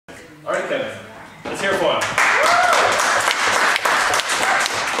birthday man. Let's hear it for him.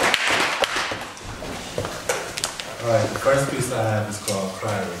 Alright, the first piece I have is called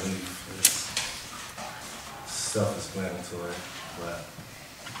Cry Relief. It's self-explanatory, but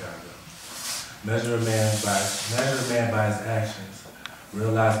you gotta go. Measure a man by his actions.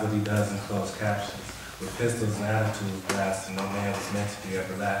 Realize what he does in closed captions. With pistols and attitudes blasting, no man was meant to be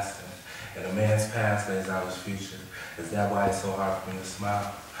everlasting. And a man's past lays out his future. Is that why it's so hard for me to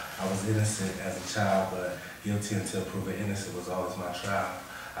smile? I was innocent as a child, but guilty until proven innocent was always my trial.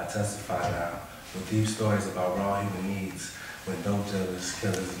 I testify now with deep stories about raw human needs when dope dealers,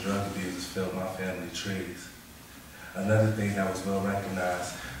 killers, and drug abusers filled my family trees. Another thing that was well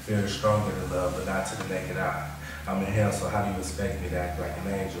recognized, fear is stronger than love, but not to the naked eye. I'm in hell, so how do you expect me to act like an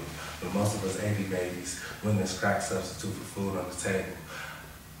angel? When most of us 80 babies, women's crack substitute for food on the table.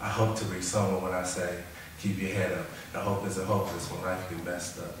 I hope to reach someone when I say, keep your head up. And hope isn't hopeless when life gets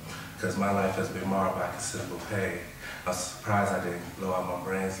messed up. Because my life has been marred by considerable pain. I'm surprised I didn't blow out my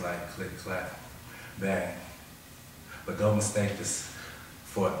brains like click, clack, bang. But don't mistake this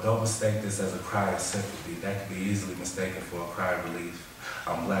as a cry of sympathy. That can be easily mistaken for a cry of relief.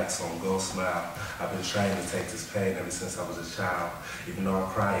 I'm black, so I'm gonna smile. I've been trained to take this pain ever since I was a child. Even though I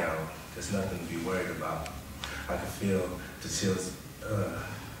cry out, there's nothing to be worried about. I can feel the chills,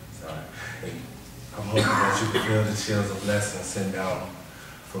 I'm hoping that you can feel the chills of blessings sent down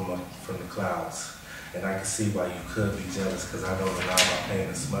from the clouds. And I can see why you could be jealous, because I don't allow my pain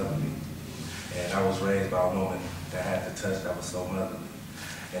to smother me. And I was raised by a woman that had the touch that was so motherly.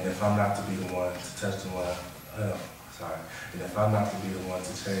 And if I'm not to be the one to touch the one, and if I'm not to be the one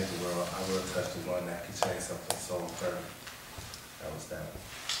to change the world, I will touch the one that can change something so perfect. That was that.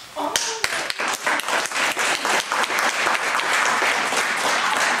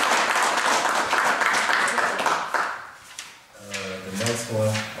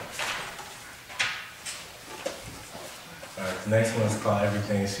 The next one is called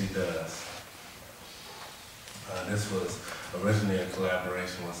Everything She Does. This was originally a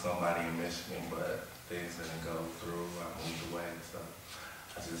collaboration with somebody in Michigan, but things didn't go through. I moved away, so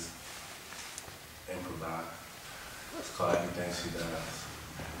I just improvised. It's called Everything She Does.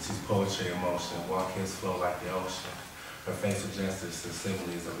 She's poetry in motion. Walk his flow like the ocean. Her facial gestures and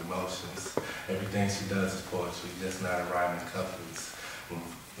similes of emotions. Everything she does is poetry, just not a rhyming couplets.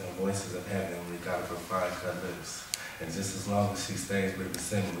 Voices of heaven, we got her fine cut lips. And just as long as she stays with the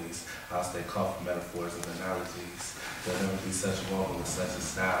similes, I'll stay caught for metaphors and analogies. There'll never be such a woman with such a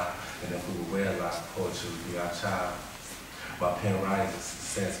style. And if we were real life, poetry would be our child. My pen rises,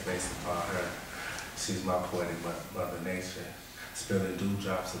 sets based upon her. She's my poetic mother nature. Spilling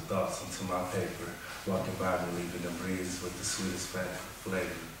dewdrops of thoughts into my paper. Walking by me, leaving the breeze with the sweetest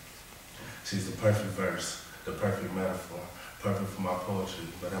flavor. She's the perfect verse, the perfect metaphor. Perfect for my poetry,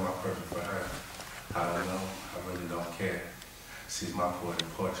 but am I perfect for her? I don't know, I really don't care. She's my poetic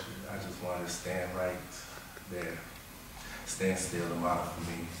portrait. I just want her to stand right there. Stand still, the model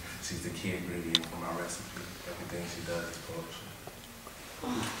for me. She's the key ingredient for my recipe. Everything she does is poetry.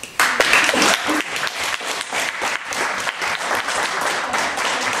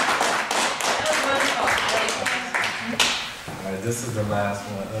 Alright, this is the last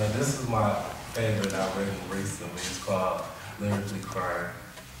one. This is my favorite I've written recently. It's called Lyrically Crying.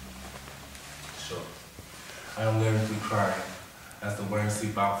 Sure. I am lyrically crying. As the words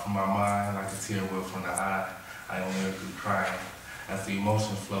seep out from my mind like a tear will from the eye, I am lyrically crying. As the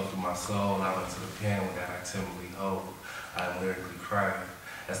emotions flow through my soul out into the pen that I timidly hold, I am lyrically crying.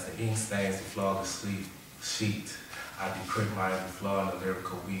 As the ink stains the flawless sheet, I decrypt my every flaw in a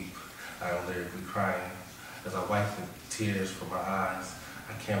lyrical weep. I am lyrically crying. As I wipe the tears from my eyes,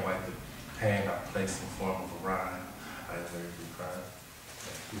 I can't wipe the pain I place in the form of a rhyme. I am lyrically crying.